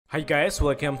Hi guys,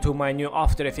 welcome to my new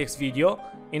After Effects video.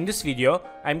 In this video,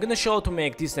 I'm gonna show how to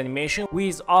make this animation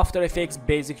with After Effects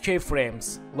basic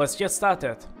keyframes. Let's get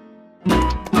started.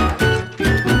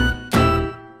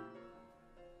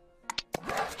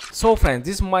 So friends,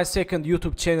 this is my second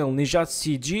YouTube channel, Nijat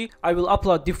CG. I will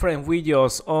upload different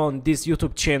videos on this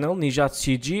YouTube channel, Nijat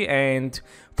CG, and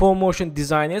for motion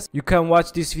designers, you can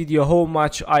watch this video how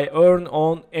much I earn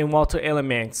on Envato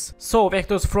Elements. So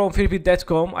vectors from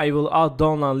freepik.com, I will add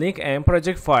download link and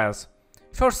project files.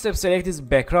 First step, select this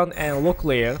background and lock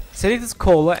layer. Select this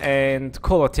cola and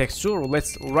cola texture.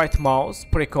 Let's right mouse,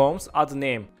 precoms, add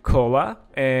name, cola,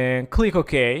 and click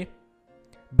OK.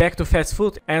 Back to fast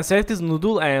food and select this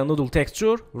noodle and noodle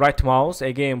texture. Right mouse,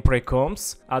 again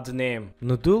precoms, add name,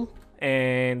 noodle,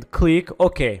 and click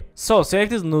OK. So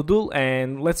select this noodle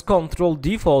and let's Ctrl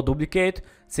D for duplicate.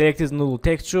 Select this noodle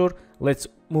texture. Let's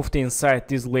move to inside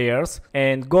these layers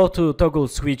and go to toggle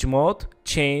switch mode.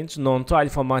 Change none to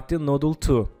alpha matte noodle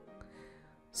 2.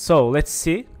 So let's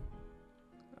see.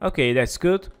 Okay, that's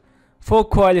good. For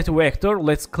quality vector,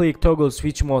 let's click toggle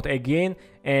switch mode again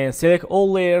and select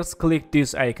all layers, click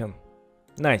this icon.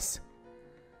 Nice.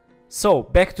 So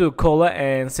back to cola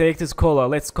and select this cola.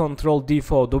 Let's Ctrl D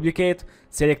for duplicate.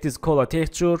 Select this cola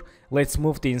texture. Let's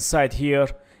move the inside here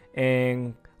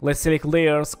and let's select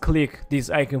layers, click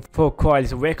this icon for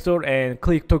quality vector and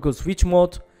click toggle switch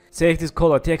mode. Select this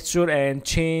cola texture and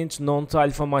change none to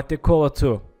alpha matte cola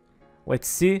 2. Let's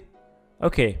see.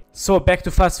 Okay, so back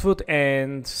to fast food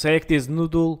and select this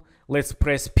noodle. Let's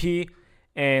press P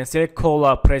and select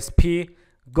cola, press P.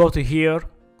 Go to here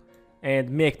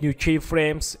and make new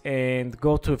keyframes and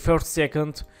go to first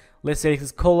second. Let's select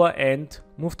this cola and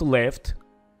move to left.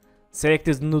 Select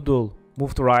this noodle,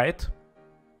 move to right.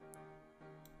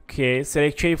 Okay,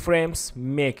 select keyframes,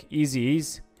 make easy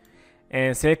ease.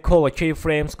 And select cola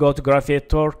keyframes, go to graph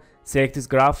editor. Select this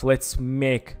graph, let's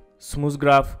make smooth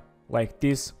graph like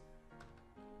this.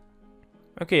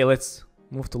 Okay, let's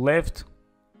move to left.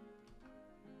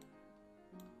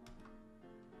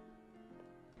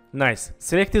 Nice.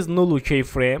 Select these noodle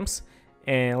keyframes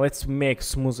and let's make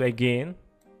smooth again.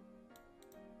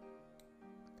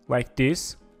 Like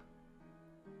this.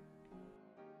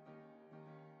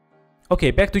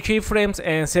 Okay, back to keyframes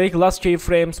and select last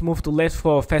keyframes, move to left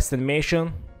for fast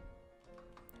animation.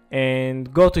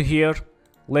 And go to here.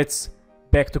 Let's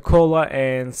back to cola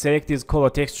and select this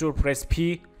cola texture, press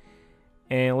P.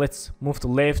 And let's move to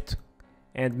left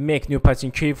and make new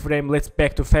patching keyframe. Let's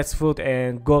back to fast food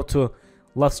and go to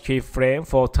last keyframe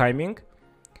for timing.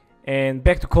 And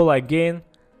back to cola again.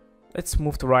 Let's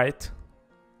move to right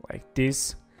like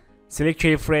this. Select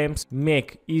keyframes,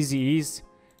 make easy ease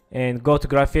and go to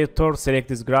graph editor. Select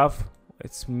this graph.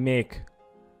 Let's make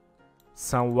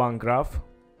one graph.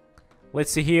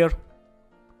 Let's see here.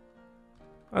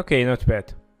 Okay, not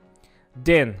bad.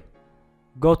 Then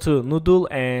go to noodle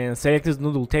and select this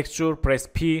noodle texture, press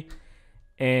P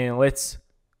and let's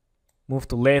move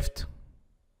to left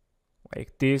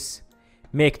like this.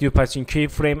 Make new patching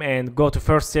keyframe and go to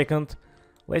first second.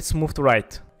 Let's move to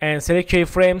right and select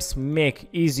keyframes, make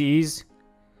easy ease.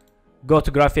 Go to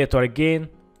graph editor again.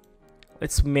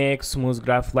 Let's make smooth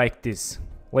graph like this.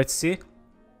 Let's see.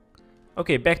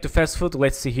 Okay, back to fast food.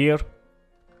 Let's see here.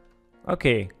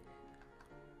 Okay.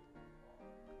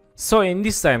 So in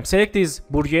this time, select this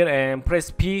burger and press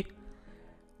P.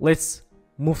 Let's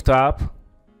move to up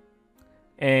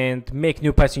and make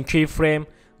new patching keyframe.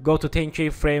 Go to 10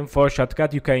 keyframe for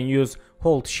shortcut. You can use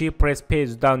hold shift, press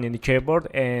page down in the keyboard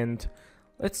and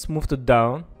let's move to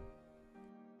down.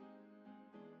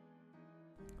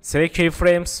 Select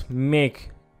keyframes, make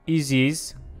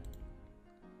easies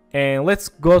and let's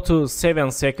go to 7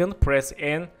 second. Press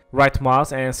N, right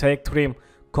mouse and select trim,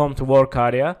 come to work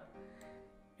area.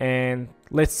 And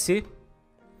let's see.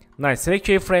 Nice. Select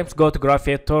keyframes, go to graph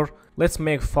editor. Let's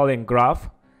make falling graph.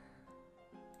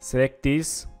 Select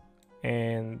this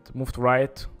and move to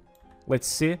right. Let's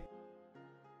see.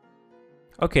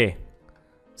 Okay.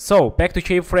 So back to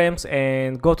keyframes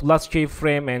and go to last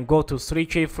keyframe and go to 3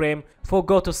 keyframe. For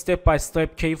go to step by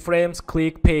step keyframes,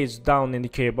 click page down in the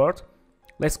keyboard.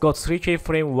 Let's go to 3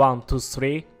 keyframe, 1, 2,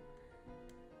 3.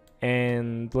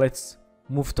 And let's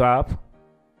move to up.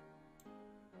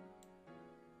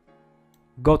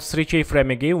 Go to 3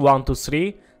 keyframe again, 1, 2,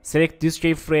 3. Select this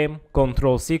keyframe,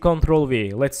 Ctrl C, Ctrl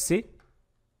V. Let's see.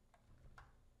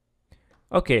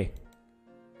 Okay.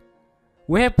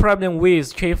 We have problem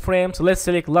with keyframes. Let's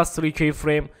select last 3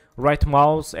 keyframe, right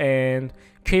mouse and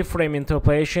keyframe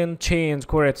interpolation. Change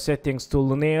correct settings to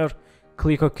linear.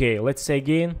 Click OK. Let's say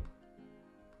again.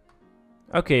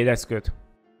 Okay, that's good.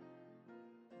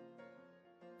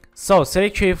 So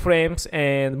select keyframes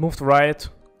and move to right.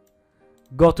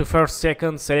 Go to first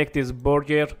second, select this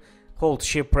border, hold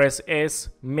shift press S,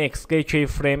 make scale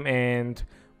keyframe and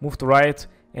move to right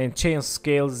and change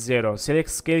scale 0. Select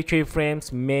scale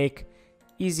keyframes, make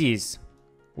easy ease.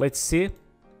 Let's see.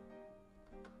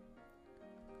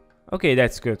 Okay,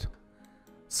 that's good.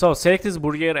 So select this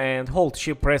border and hold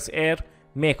shift press R,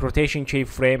 make rotation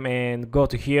keyframe and go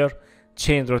to here,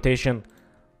 change rotation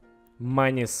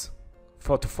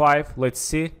 -45. Let's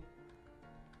see.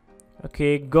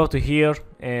 Okay, go to here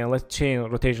and let's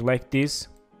change rotation like this.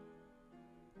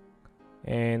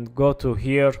 And go to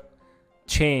here,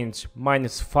 change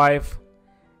 -5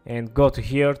 and go to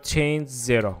here, change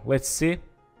 0. Let's see.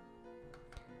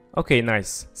 Okay,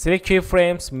 nice. Select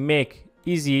keyframes, make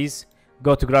easy ease,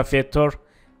 go to graph editor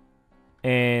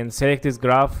and select this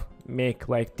graph, make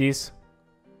like this.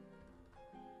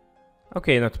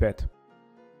 Okay, not bad.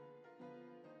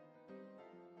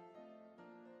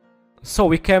 So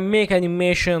we can make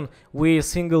animation with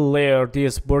single layer,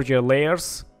 these border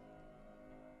layers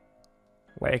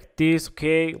like this.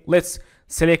 Okay, let's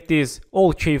select these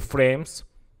all keyframes,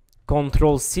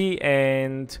 Ctrl C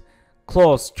and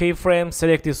close keyframe,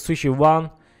 select this sushi 1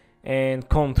 and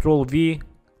Ctrl V.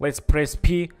 Let's press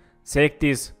P, select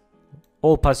this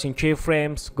all passing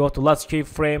keyframes, go to last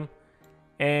keyframe,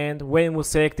 and when we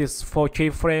select these 4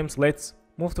 keyframes, let's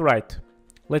move to right.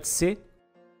 Let's see.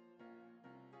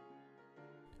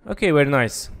 Okay, very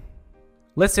nice.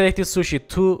 Let's select this sushi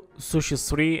 2, sushi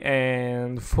 3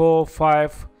 and 4,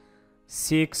 5,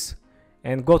 6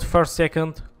 and go to first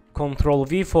second, Ctrl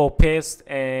V for paste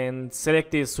and select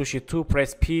this sushi 2,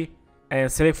 press P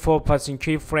and select 4 passing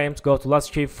keyframes, go to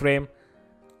last keyframe.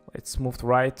 Let's move to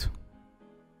right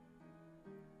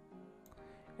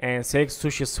and select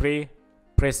sushi 3,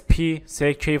 press P,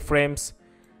 select keyframes,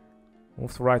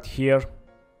 move to right here.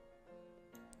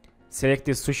 Select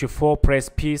this sushi 4, press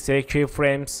P, select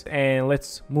keyframes and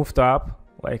let's move to up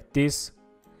like this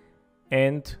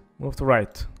and move to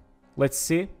right. Let's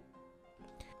see.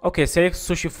 Okay, select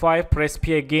sushi 5, press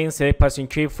P again, select passing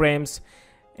keyframes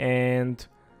and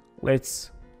let's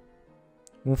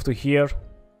move to here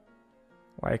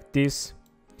like this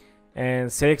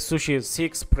and select sushi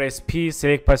 6, press P,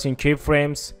 select passing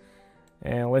keyframes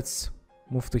and let's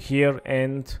move to here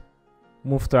and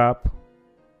move to up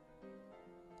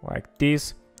like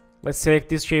this. Let's select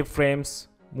these keyframes,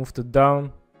 move to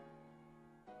down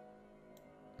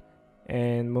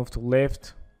and move to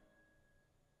left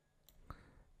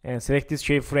and select these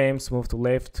keyframes, move to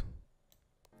left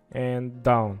and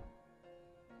down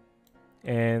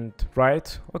and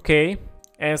right. Okay,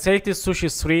 and select this sushi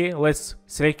 3. Let's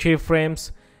select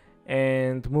keyframes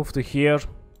and move to here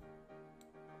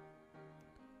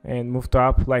and move to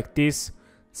up like this.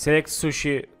 Select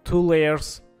sushi 2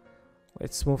 layers.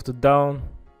 Let's move to down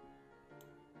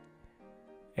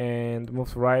and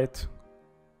move to right.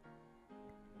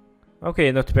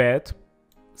 Okay, not bad.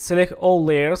 Select all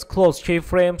layers, close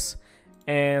keyframes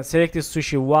and select this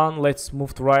sushi 1. Let's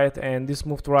move to right and this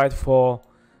move to right for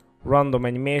random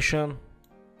animation.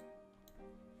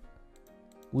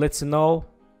 Let's know.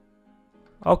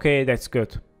 Okay, that's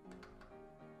good.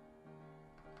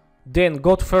 Then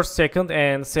go to first second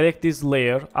and select this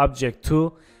layer, object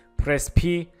 2, press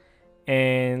P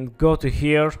and go to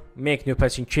here, make new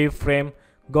passing keyframe,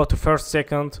 go to first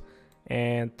second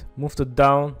and move to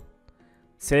down.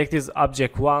 Select this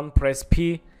object 1, press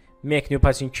P, make new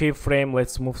passing keyframe,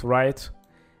 let's move to right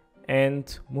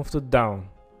and move to down.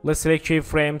 Let's select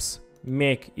keyframes,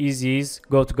 make easy ease,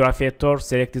 go to graph editor,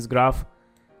 select this graph,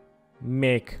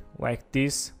 make like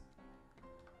this,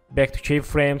 back to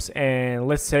keyframes and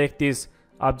let's select this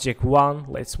object 1,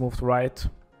 let's move to right.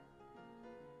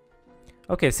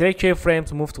 Okay, select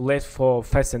keyframes, move to left for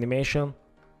fast animation.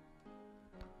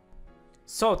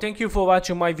 So thank you for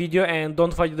watching my video and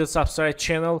don't forget to subscribe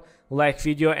channel, like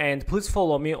video and please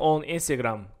follow me on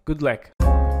Instagram. Good luck.